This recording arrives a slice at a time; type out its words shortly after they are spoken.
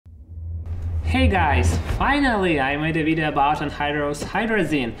Hey guys, finally I made a video about anhydrous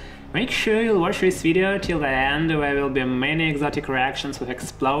hydrazine. Make sure you watch this video till the end, where will be many exotic reactions with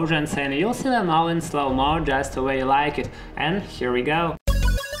explosions and you'll see them all in slow-mo just the way you like it. And here we go.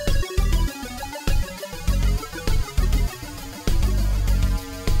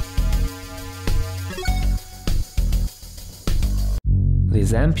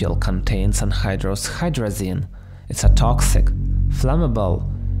 This ampule contains anhydrous hydrazine. It's a toxic, flammable,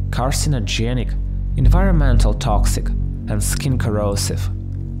 carcinogenic, environmental toxic, and skin corrosive.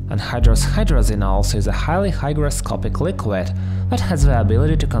 Anhydrous hydrazine also is a highly hygroscopic liquid that has the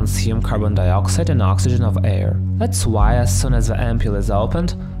ability to consume carbon dioxide and oxygen of air. That's why as soon as the ampule is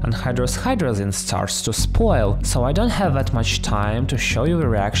opened, anhydrous hydrazine starts to spoil, so I don't have that much time to show you the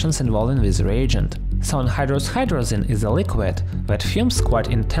reactions involving this reagent. So anhydrous hydrazine is a liquid that fumes quite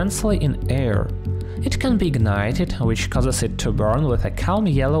intensely in air. It can be ignited, which causes it to burn with a calm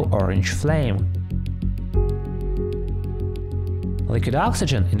yellow-orange flame. Liquid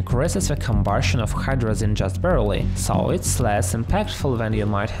oxygen increases the combustion of hydrazine just barely, so it's less impactful than you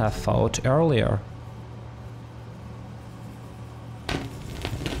might have thought earlier.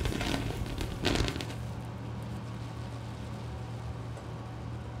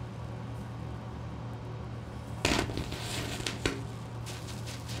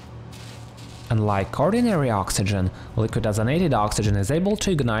 Unlike ordinary oxygen, liquid ozonated oxygen is able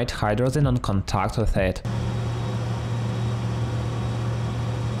to ignite hydrazine on contact with it.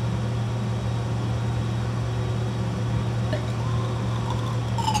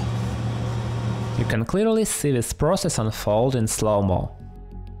 You can clearly see this process unfold in slow-mo.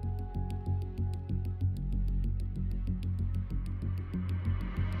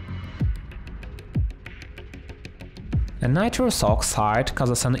 And nitrous oxide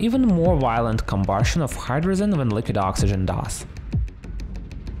causes an even more violent combustion of hydrazine than liquid oxygen does.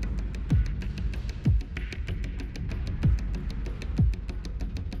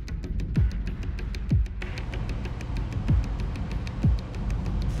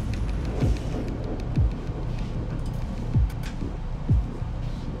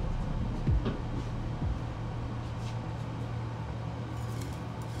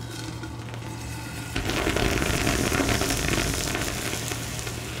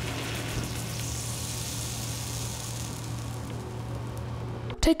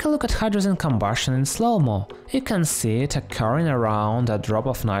 Take a look at hydrazine combustion in slow-mo. You can see it occurring around a drop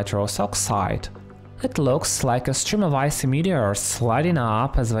of nitrous oxide. It looks like a stream of icy meteors sliding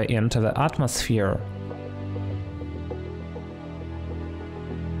up as they enter the atmosphere.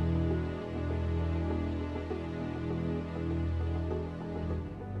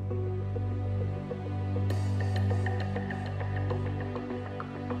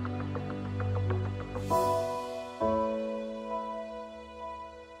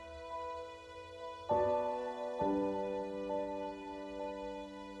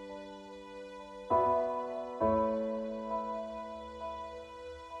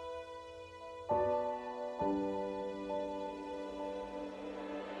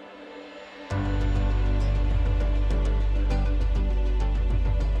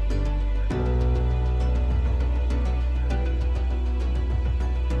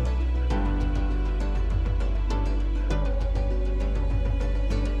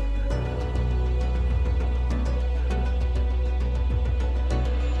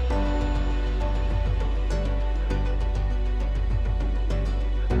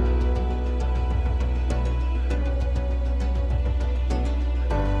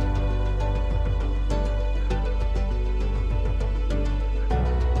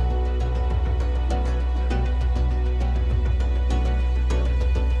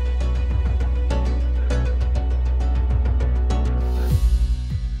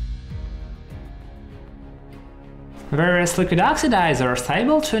 Various liquid oxidizers are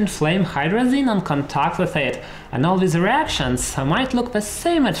able to inflame hydrazine on contact with it, and all these reactions might look the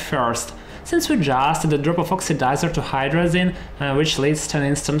same at first, since we just add a drop of oxidizer to hydrazine, which leads to an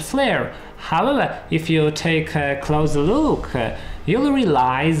instant flare. However, if you take a closer look, you'll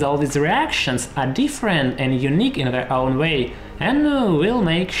realize all these reactions are different and unique in their own way, and we'll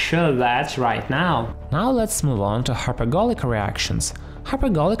make sure that right now. Now let's move on to hypergolic reactions.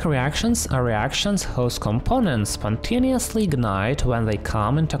 Hypergolic reactions are reactions whose components spontaneously ignite when they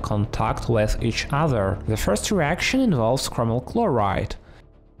come into contact with each other. The first reaction involves chromal chloride.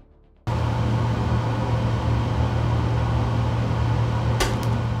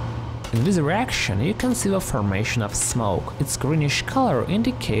 In this reaction you can see the formation of smoke. Its greenish color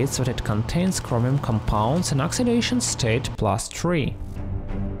indicates that it contains chromium compounds in oxidation state +3.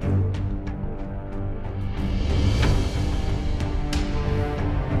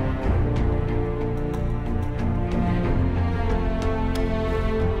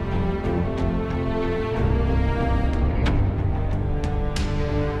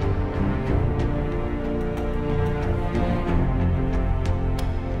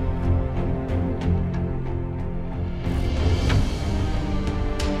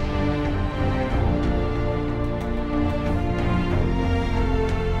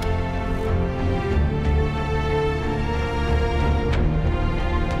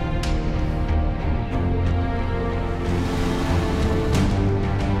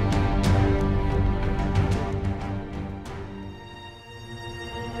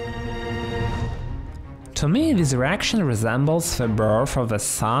 To me, this reaction resembles the birth of the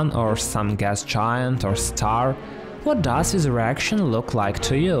sun or some gas giant or star. What does this reaction look like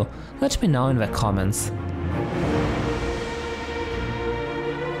to you? Let me know in the comments.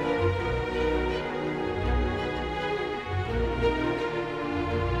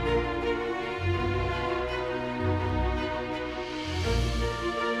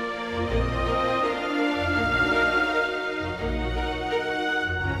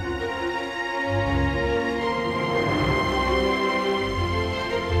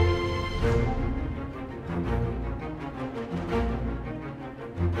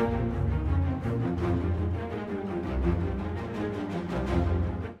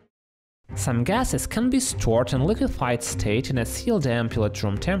 Some gases can be stored in liquefied state in a sealed ampule at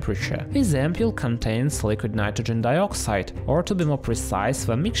room temperature. This ampule contains liquid nitrogen dioxide, or to be more precise,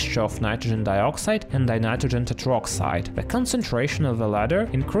 the mixture of nitrogen dioxide and dinitrogen tetroxide. The concentration of the latter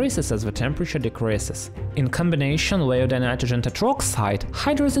increases as the temperature decreases. In combination with dinitrogen tetroxide,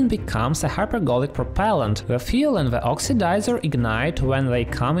 hydrazine becomes a hypergolic propellant. The fuel and the oxidizer ignite when they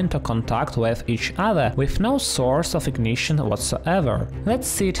come into contact with each other, with no source of ignition whatsoever. Let's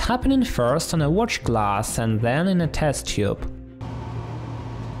see it happening first on a watch glass and then in a test tube.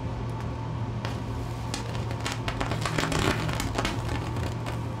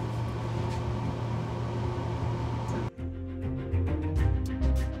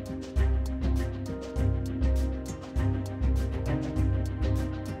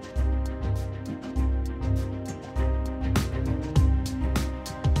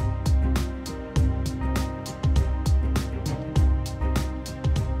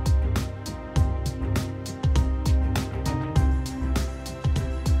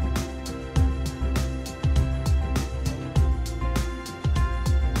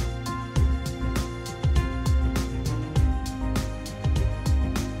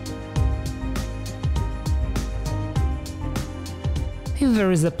 If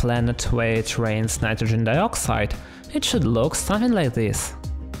there is a planet where it rains nitrogen dioxide, it should look something like this.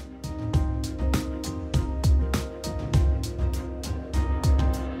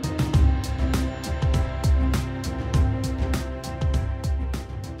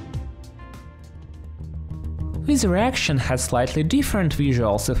 This reaction has slightly different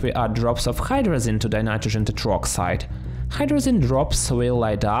visuals if we add drops of hydrazine to dinitrogen tetroxide. Hydrazine drops will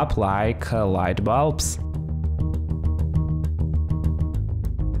light up like light bulbs.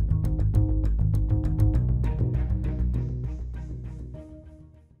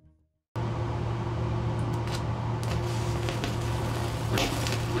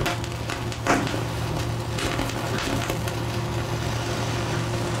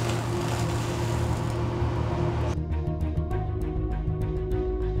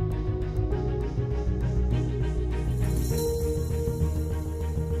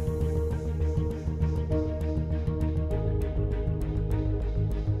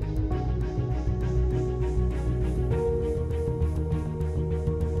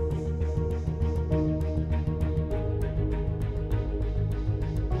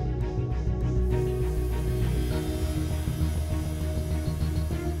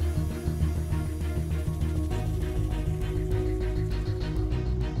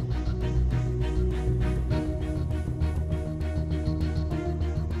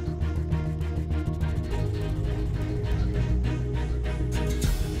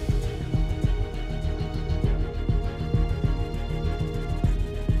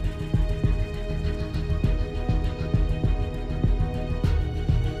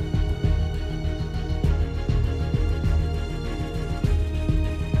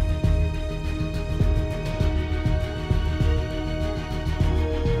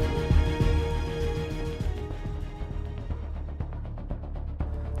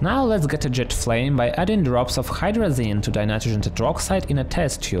 Now let's get a jet flame by adding drops of hydrazine to dinitrogen tetroxide in a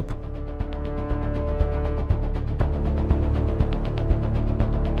test tube.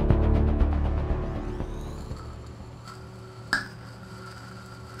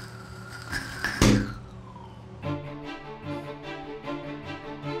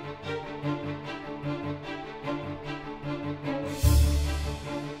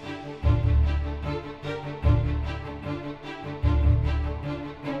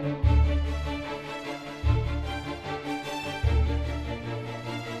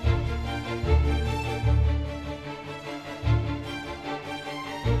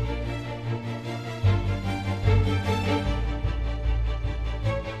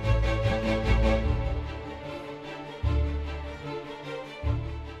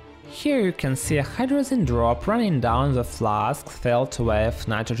 Here you can see a hydrazine drop running down the flask filled with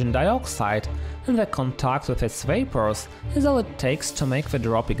nitrogen dioxide, and the contact with its vapors is all it takes to make the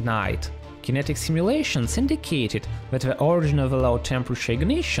drop ignite. Kinetic simulations indicated that the origin of a low-temperature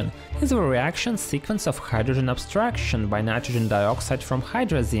ignition is a reaction sequence of hydrogen abstraction by nitrogen dioxide from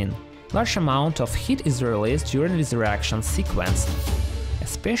hydrazine. Large amount of heat is released during this reaction sequence,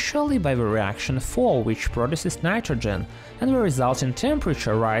 especially by the reaction 4, which produces nitrogen, and the resulting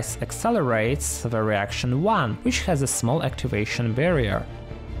temperature rise accelerates the reaction 1, which has a small activation barrier.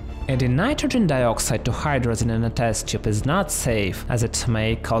 Adding nitrogen dioxide to hydrazine in a test tube is not safe, as it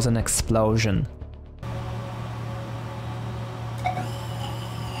may cause an explosion.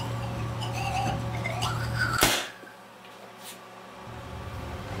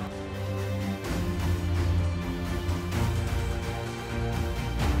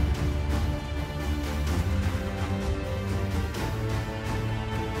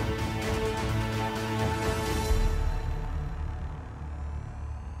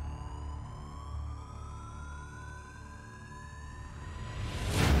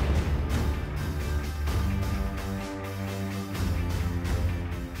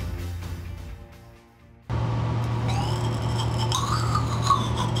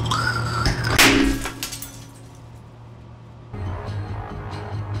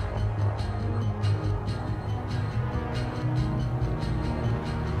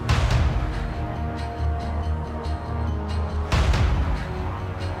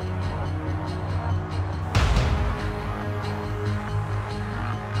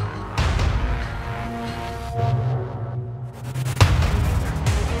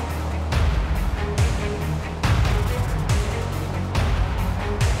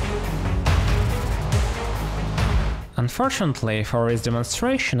 Unfortunately, for this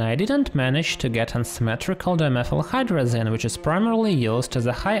demonstration I didn't manage to get unsymmetrical dimethylhydrazine, which is primarily used as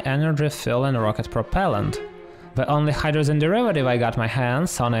a high-energy fuel and rocket propellant. The only hydrazine derivative I got my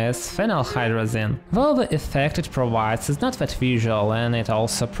hands on is phenylhydrazine, though the effect it provides is not that visual and it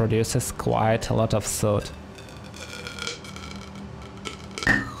also produces quite a lot of soot.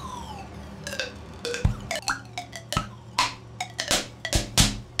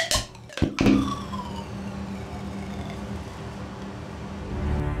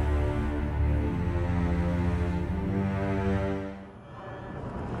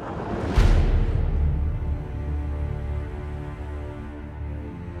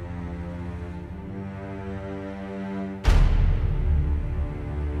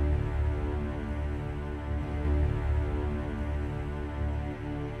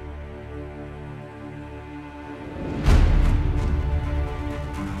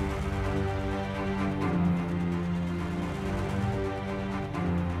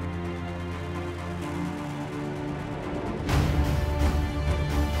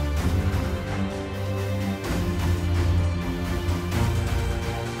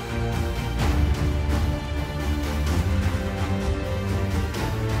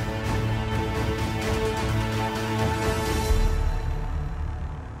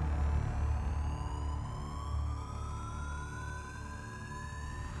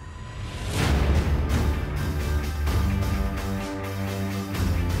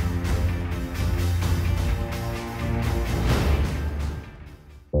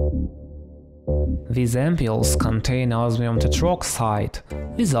 These ampules contain osmium tetroxide.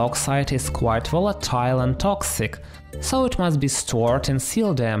 This oxide is quite volatile and toxic, so it must be stored in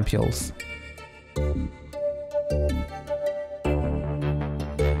sealed ampules.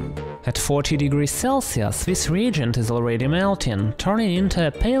 At 40 degrees Celsius, this reagent is already melting, turning into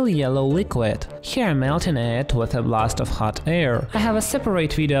a pale yellow liquid. Here I'm melting it with a blast of hot air. I have a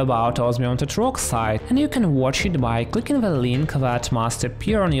separate video about osmium tetroxide, and you can watch it by clicking the link that must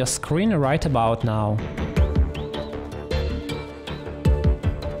appear on your screen right about now.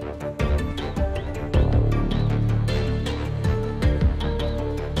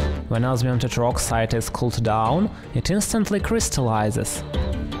 When osmium tetroxide is cooled down, it instantly crystallizes.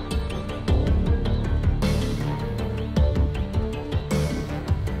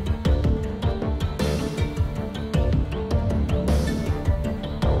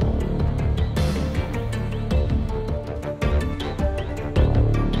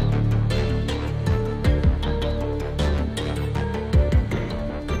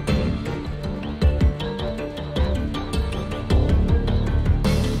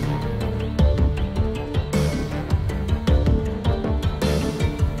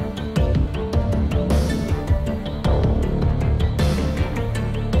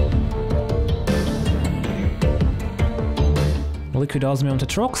 Liquid osmium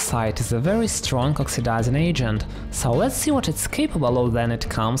tetroxide is a very strong oxidizing agent, so let's see what it's capable of when it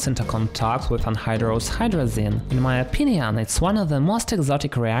comes into contact with anhydrous hydrazine. In my opinion, it's one of the most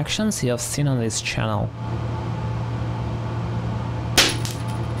exotic reactions you have seen on this channel.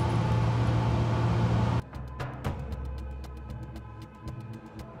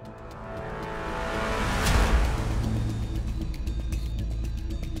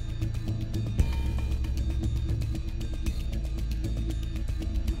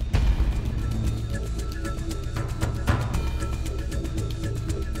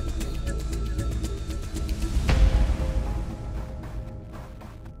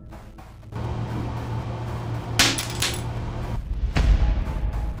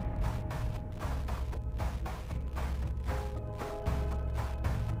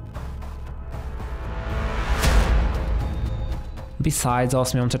 Besides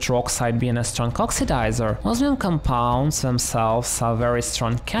osmium tetroxide being a strong oxidizer, osmium compounds themselves are very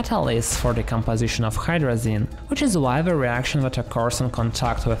strong catalysts for decomposition of hydrazine, which is why the reaction that occurs in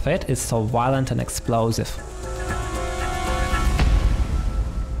contact with it is so violent and explosive.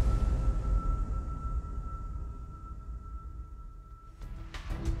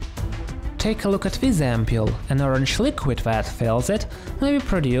 Take a look at this ampule. An orange liquid that fills it may be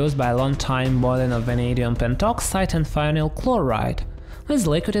produced by a long time boiling of vanadium pentoxide and thionyl chloride. This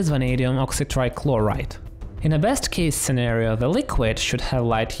liquid is vanadium oxytrichloride. In a best case scenario, the liquid should have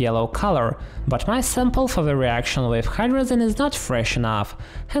light yellow color, but my sample for the reaction with hydrazine is not fresh enough,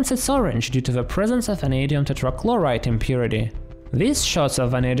 hence it's orange due to the presence of vanadium tetrachloride impurity. These shots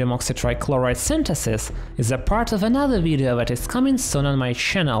of vanadium oxytrichloride synthesis is a part of another video that is coming soon on my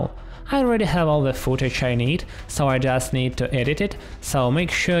channel. I already have all the footage I need, so I just need to edit it, so make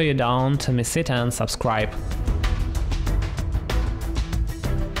sure you don't miss it and subscribe.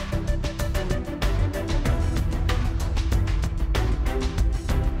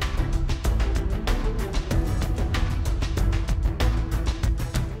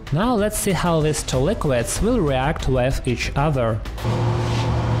 Now let's see how these two liquids will react with each other.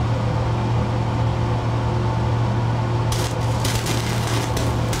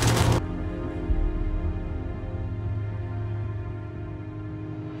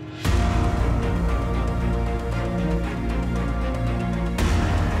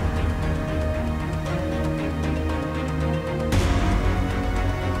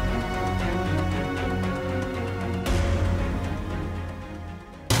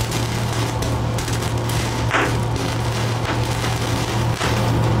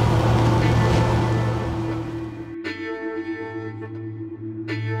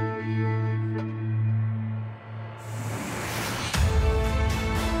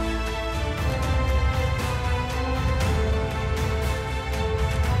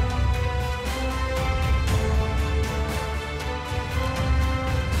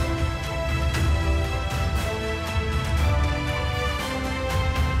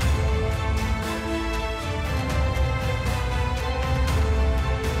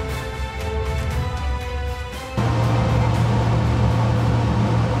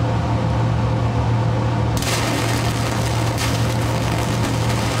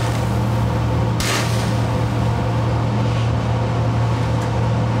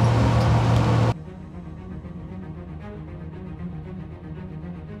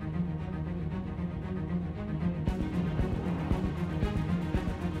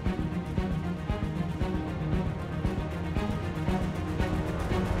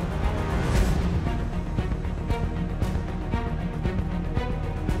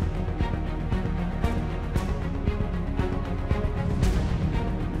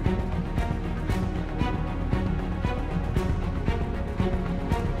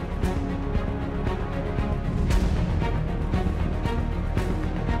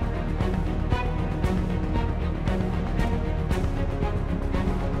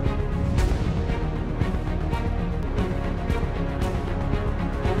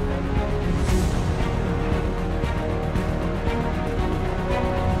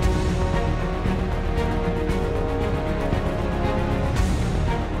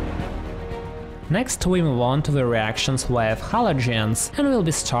 Next we move on to the reactions with halogens, and we'll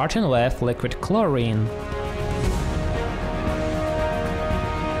be starting with liquid chlorine.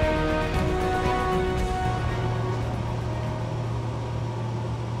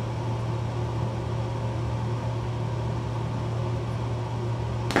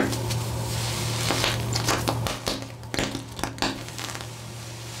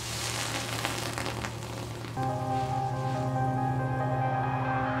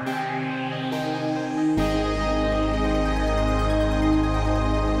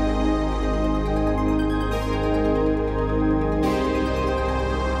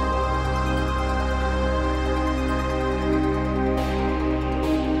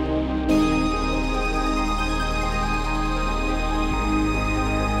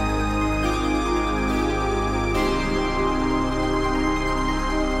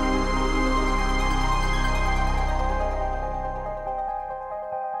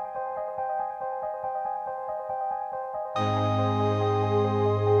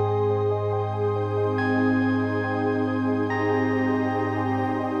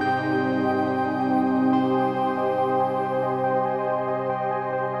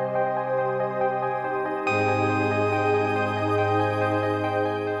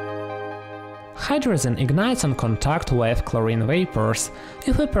 Hydrazine ignites on contact with chlorine vapors.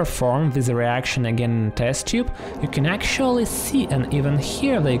 If we perform this reaction again in a test tube, you can actually see and even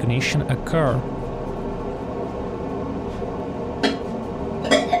hear the ignition occur.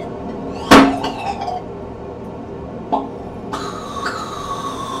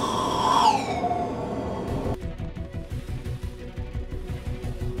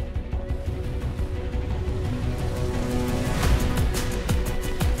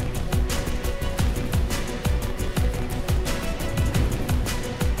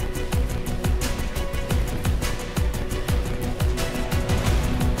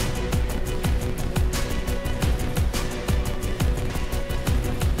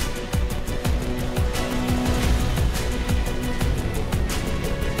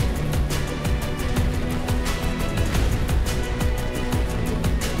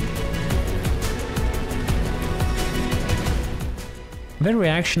 The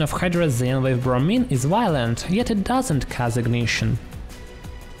reaction of hydrazine with bromine is violent, yet it doesn't cause ignition.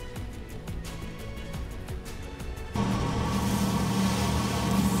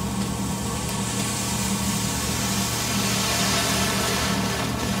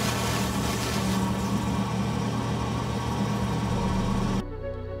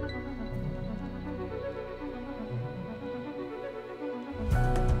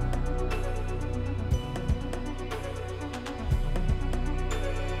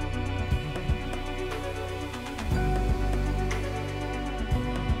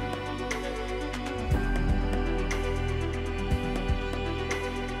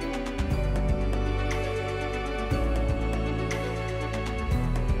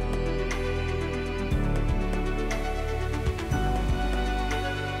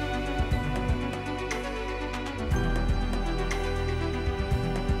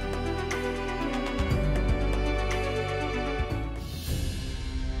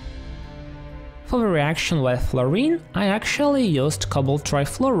 For the reaction with fluorine, I actually used cobalt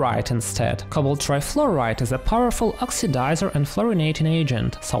trifluoride instead. Cobalt trifluoride is a powerful oxidizer and fluorinating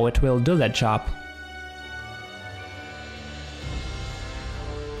agent, so it will do the job.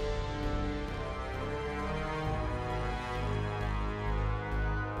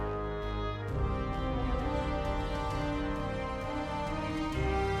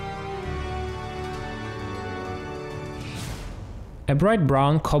 A bright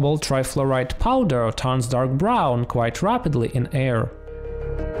brown cobalt trifluoride powder turns dark brown quite rapidly in air.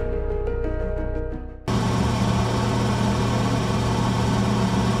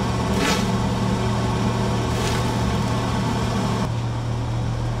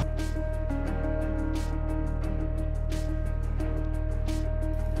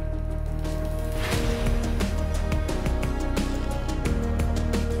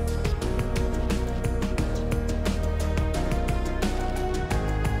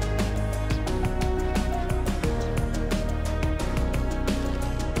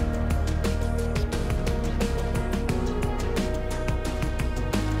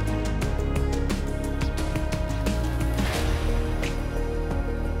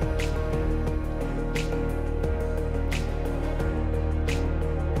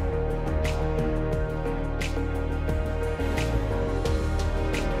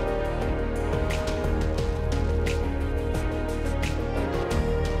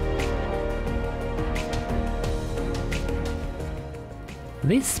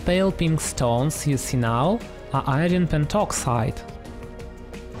 These pale pink stones you see now are iodine pentoxide.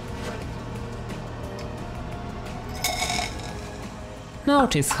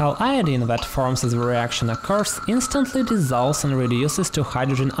 Notice how iodine that forms as the reaction occurs instantly dissolves and reduces to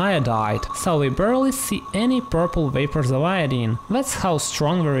hydrogen iodide, so we barely see any purple vapors of iodine. That's how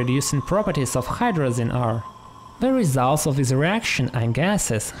strong the reducing properties of hydrazine are. The results of this reaction are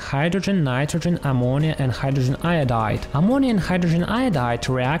gases: hydrogen, nitrogen, ammonia and hydrogen iodide. Ammonia and hydrogen iodide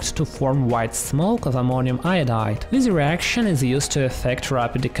react to form white smoke of ammonium iodide. This reaction is used to effect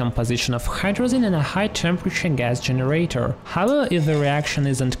rapid decomposition of hydrazine in a high-temperature gas generator. However, if the reaction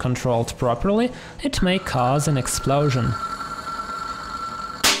isn't controlled properly, it may cause an explosion.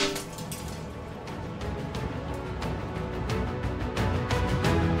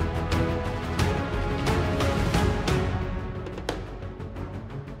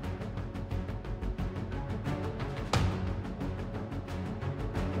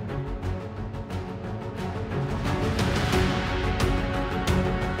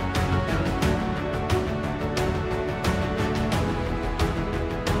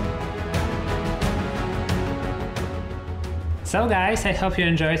 So guys, I hope you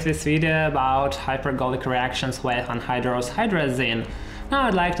enjoyed this video about hypergolic reactions with anhydrous hydrazine. Now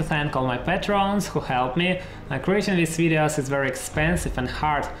I'd like to thank all my patrons who helped me. Creating these videos is very expensive and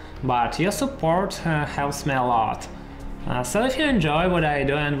hard, but your support helps me a lot. So if you enjoy what I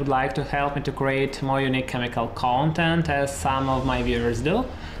do and would like to help me to create more unique chemical content as some of my viewers do,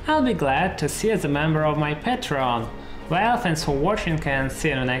 I'll be glad to see you as a member of my Patreon. Well, thanks for watching and see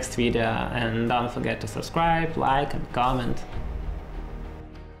you in the next video, and don't forget to subscribe, like and comment.